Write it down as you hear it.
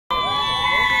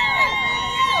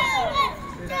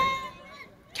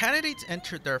candidates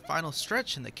entered their final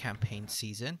stretch in the campaign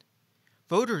season,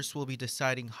 voters will be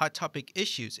deciding hot topic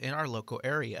issues in our local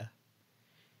area.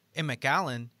 In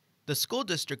McAllen, the school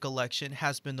district election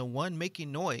has been the one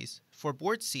making noise for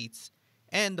board seats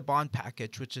and the bond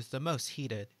package, which is the most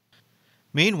heated.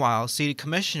 Meanwhile, city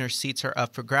commissioner seats are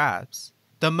up for grabs.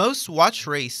 The most watched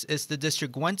race is the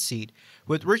District 1 seat,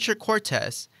 with Richard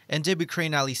Cortez and Debbie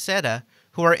Crane Aliceta,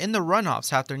 who are in the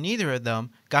runoffs after neither of them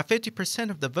got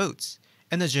 50% of the votes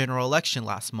in the general election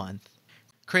last month.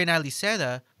 Crane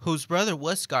Aliceta, whose brother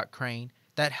was Scott Crane,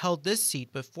 that held this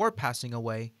seat before passing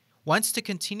away, wants to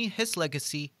continue his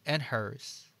legacy and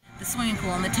hers. The swimming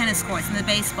pool and the tennis courts and the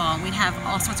baseball. We'd have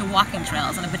all sorts of walking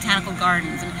trails and the botanical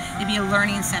gardens, and it'd be a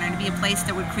learning center. It'd be a place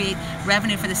that would create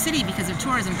revenue for the city because of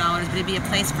tourism dollars, but it'd be a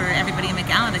place for everybody in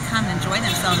McAllen to come and enjoy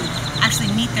themselves and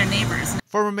actually meet their neighbors.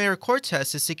 Former Mayor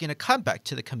Cortez is seeking a comeback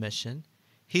to the commission.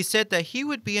 He said that he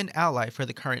would be an ally for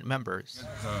the current members.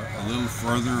 A little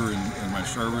further in my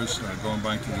service, going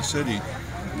back to the city,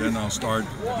 then I'll start,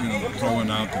 throwing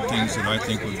out the things that I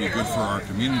think would be good for our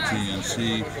community and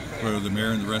see whether the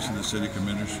mayor and the rest of the city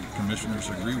commissioners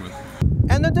agree with.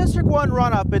 And the District 1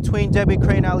 runoff between Debbie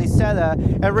Crane Aliceta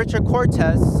and Richard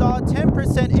Cortez saw a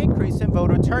 10% increase in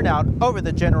voter turnout over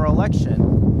the general election.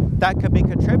 That could be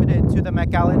contributed to the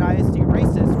McAllen ISD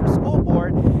races for school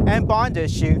board and bond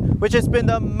issue, which has been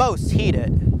the most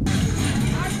heated.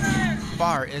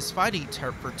 FAR is fighting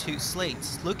for two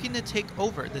slates looking to take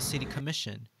over the city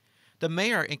commission. The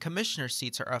mayor and commissioner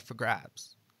seats are up for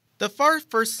grabs. The FAR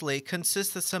first slate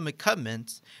consists of some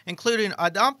incumbents, including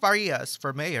Adam Farias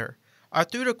for mayor,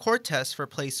 Arturo Cortez for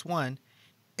place 1,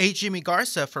 A. Jimmy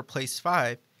Garza for place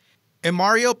 5, and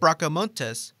Mario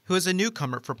Bracamontes, who is a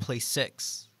newcomer for place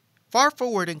 6. Far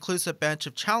forward includes a bench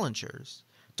of challengers: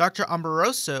 Dr.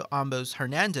 Amoroso Ambos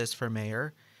Hernandez for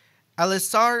mayor,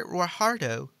 Alisar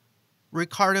Guajardo,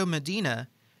 Ricardo Medina,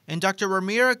 and Dr.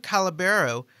 Ramiro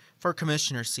Calabero for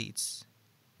commissioner seats.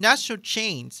 National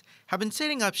chains have been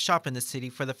setting up shop in the city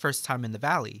for the first time in the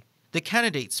Valley. The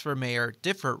candidates for mayor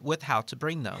differ with how to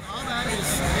bring them. All that is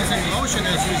in motion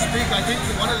as we speak. I think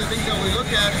one of the things that we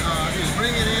look at is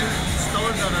bringing in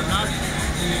stores that are not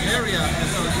in the area. And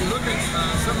so if you look at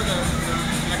some of the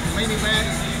like the main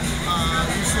events,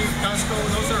 you see Costco,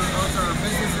 those are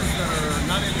businesses that are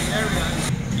not in the area.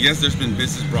 Yes, there's been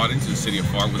business brought into the city of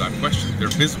FAR without question. They're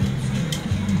visible.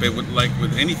 But like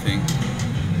with anything,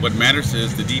 what matters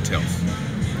is the details.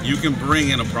 You can bring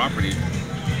in a property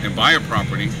and buy a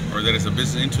property, or that is a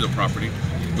business into the property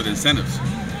with incentives,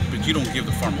 but you don't give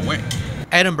the farm away.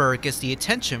 Edinburgh gets the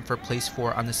attention for place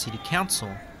 4 on the city council.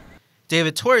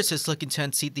 David Torres is looking to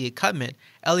unseat the incumbent,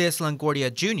 Elias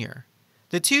Longoria Jr.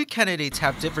 The two candidates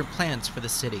have different plans for the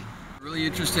city. Really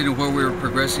interested in where we're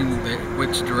progressing,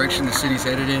 which direction the city's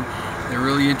headed in. They're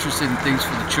really interested in things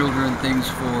for the children, things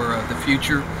for the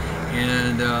future.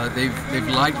 And they've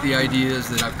liked the ideas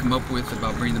that I've come up with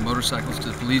about bringing the motorcycles to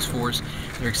the police force.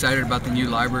 They're excited about the new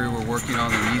library we're working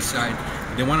on the east side.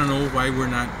 They want to know why we're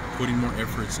not putting more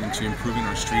efforts into improving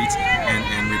our streets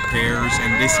and repairs,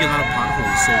 and they see a lot of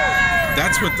potholes. So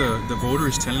that's what the voter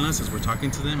is telling us as we're talking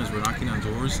to them, as we're knocking on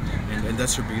doors, and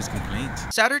that's their biggest complaint.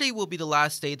 Saturday will be the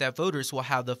last day that voters will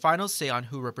have the final say on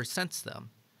who represents them.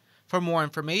 For more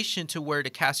information to where to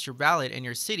cast your ballot in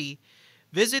your city,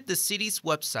 visit the city's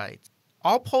website.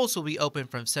 All polls will be open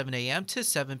from 7 a.m. to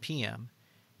 7 p.m.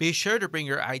 Be sure to bring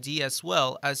your ID as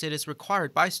well, as it is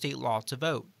required by state law to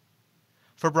vote.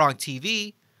 For Bronx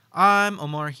TV, I'm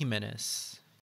Omar Jimenez.